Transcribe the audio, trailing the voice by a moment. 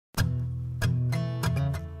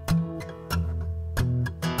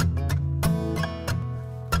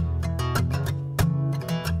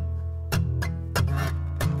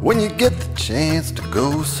When you get the chance to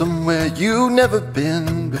go somewhere you've never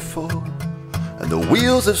been before, and the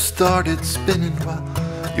wheels have started spinning while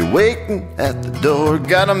you're waiting at the door.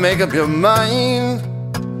 Gotta make up your mind,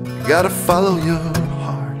 you gotta follow your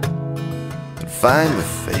heart and find the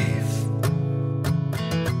faith.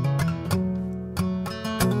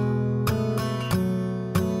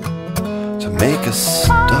 To make a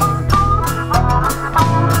start.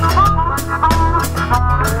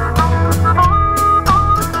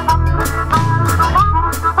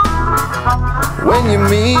 When you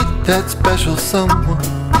meet that special someone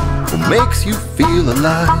who makes you feel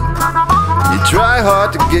alive, you try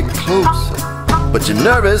hard to get closer, but you're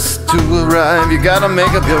nervous to arrive. You gotta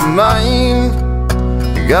make up your mind,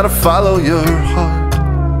 you gotta follow your heart,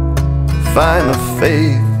 find the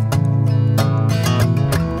faith.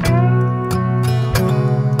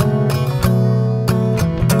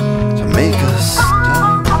 To make a start.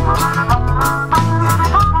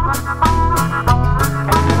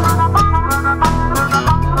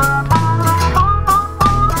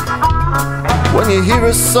 When you hear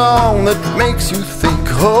a song that makes you think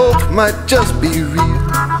hope might just be real,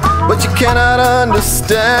 but you cannot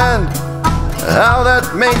understand how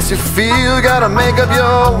that makes you feel, you gotta make up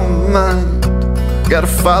your mind, you gotta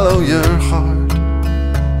follow your heart,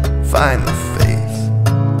 find the faith,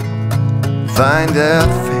 find that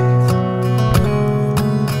faith.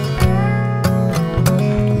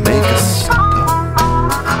 Make a start.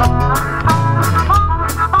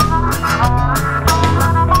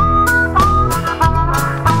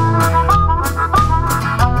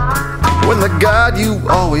 When the God you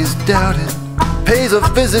always doubted pays a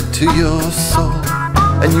visit to your soul,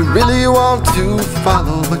 and you really want to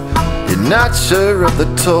follow, but you're not sure of the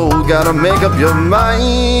toll, gotta make up your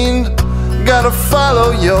mind, gotta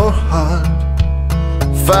follow your heart,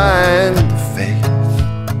 find faith.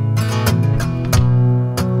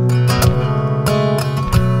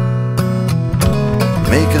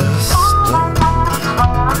 Make a start,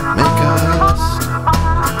 make a start.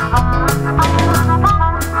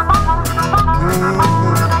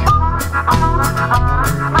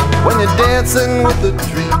 When you're dancing with a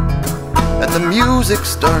dream and the music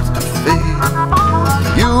starts to fade,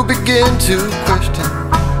 you begin to question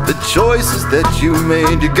the choices that you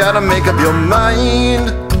made. You gotta make up your mind,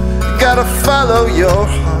 you gotta follow your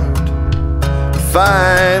heart,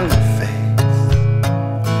 find faith.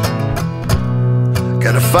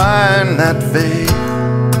 Gotta find that faith,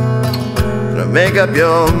 gotta make up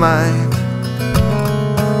your mind,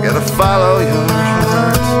 gotta follow your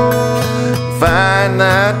heart, find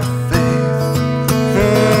that faith.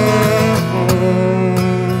 And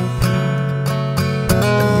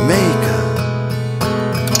make a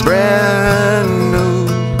brand new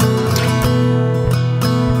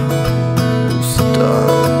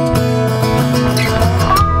start.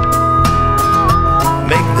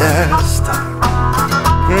 Make that start.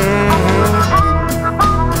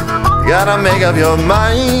 Gotta make up your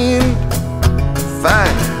mind,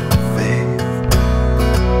 find faith,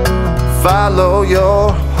 follow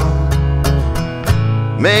your heart,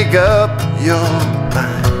 make up your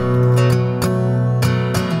mind.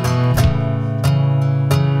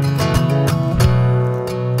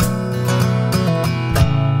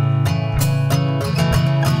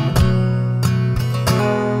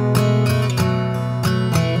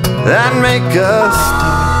 And make a start.